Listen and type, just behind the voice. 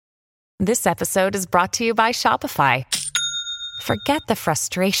This episode is brought to you by Shopify. Forget the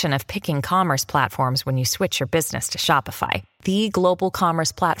frustration of picking commerce platforms when you switch your business to Shopify, the global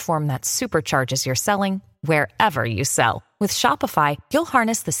commerce platform that supercharges your selling wherever you sell. With Shopify, you'll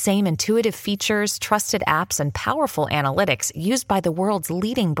harness the same intuitive features, trusted apps, and powerful analytics used by the world's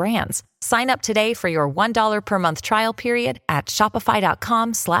leading brands. Sign up today for your $1 per month trial period at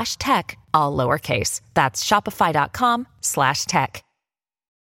shopify.com/tech, all lowercase. That's shopify.com/tech.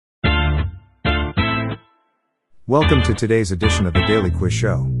 Welcome to today's edition of the Daily Quiz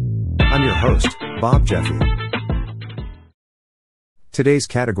Show. I'm your host, Bob Jeffy. Today's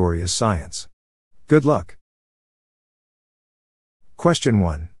category is science. Good luck. Question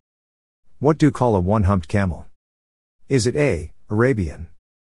 1. What do you call a one-humped camel? Is it A, Arabian,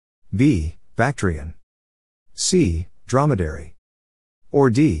 B, Bactrian, C, dromedary, or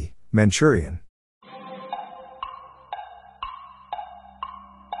D, Manchurian?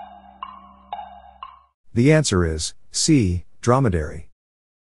 The answer is C, dromedary.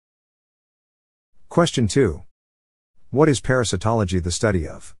 Question 2. What is parasitology the study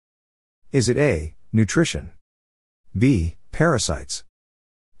of? Is it A, nutrition, B, parasites,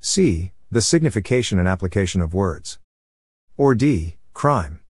 C, the signification and application of words, or D,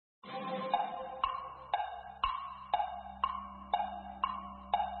 crime?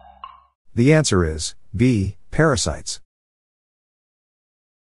 The answer is B, parasites.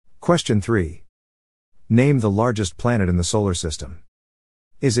 Question 3. Name the largest planet in the solar system.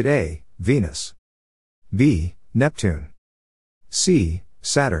 Is it A, Venus, B, Neptune, C,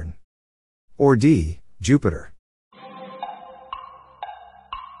 Saturn, or D, Jupiter?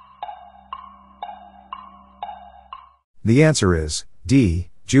 The answer is D,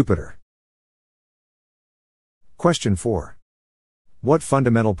 Jupiter. Question 4. What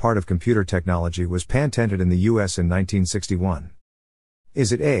fundamental part of computer technology was patented in the U.S. in 1961?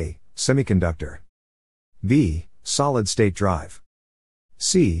 Is it A, semiconductor, B, solid-state drive,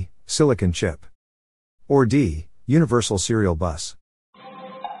 C, silicon chip, or D, universal serial bus?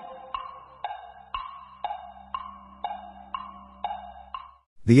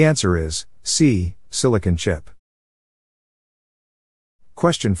 The answer is C, silicon chip.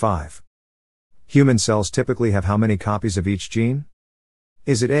 Question 5. Human cells typically have how many copies of each gene?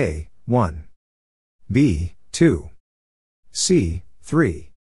 Is it A, 1, B, 2, C,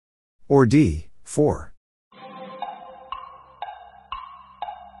 3, or D, 4?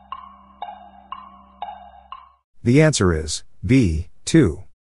 The answer is B, 2.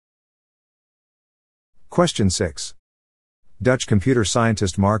 Question 6. Dutch computer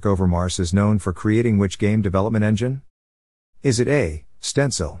scientist Mark Overmars is known for creating which game development engine? Is it A,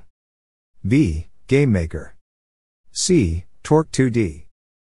 Stencil, B, GameMaker, C, Torque 2D,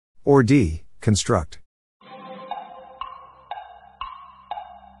 or D, Construct?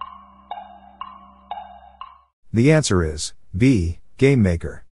 The answer is B,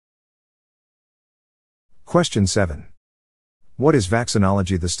 GameMaker. Question 7. What is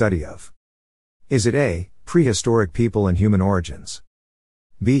vaccinology the study of? Is it A, prehistoric people and human origins,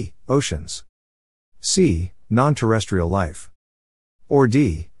 B, oceans, C, non-terrestrial life, or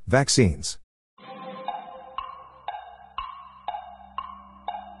D, vaccines?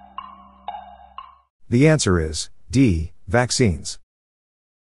 The answer is D, vaccines.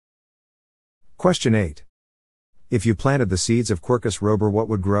 Question 8. If you planted the seeds of Quercus robur, what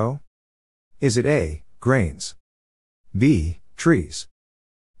would grow? Is it A, grains, B, trees,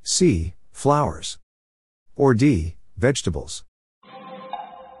 C, flowers, or D, vegetables?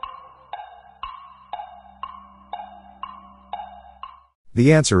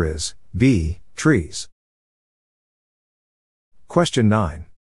 The answer is B, trees. Question 9.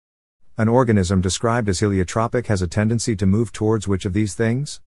 An organism described as heliotropic has a tendency to move towards which of these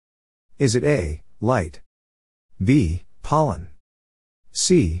things? Is it A, light, B, pollen,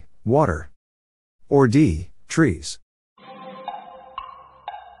 C, water, or D, trees?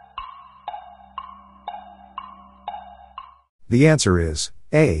 The answer is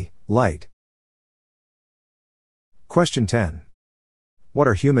A, light. Question 10. What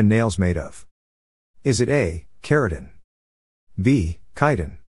are human nails made of? Is it A, keratin, B,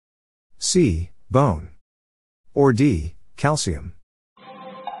 chitin, C, bone, or D, calcium?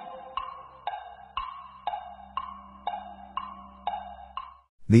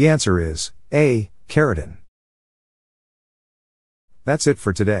 The answer is A, keratin. That's it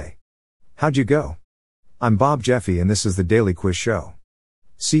for today. How'd you go? I'm Bob Jeffy and this is the Daily Quiz Show.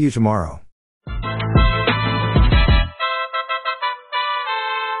 See you tomorrow.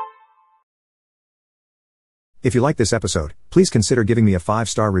 If you like this episode, please consider giving me a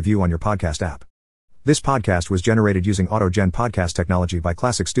 5-star review on your podcast app. This podcast was generated using AutoGen podcast technology by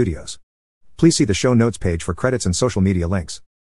Classic Studios. Please see the show notes page for credits and social media links.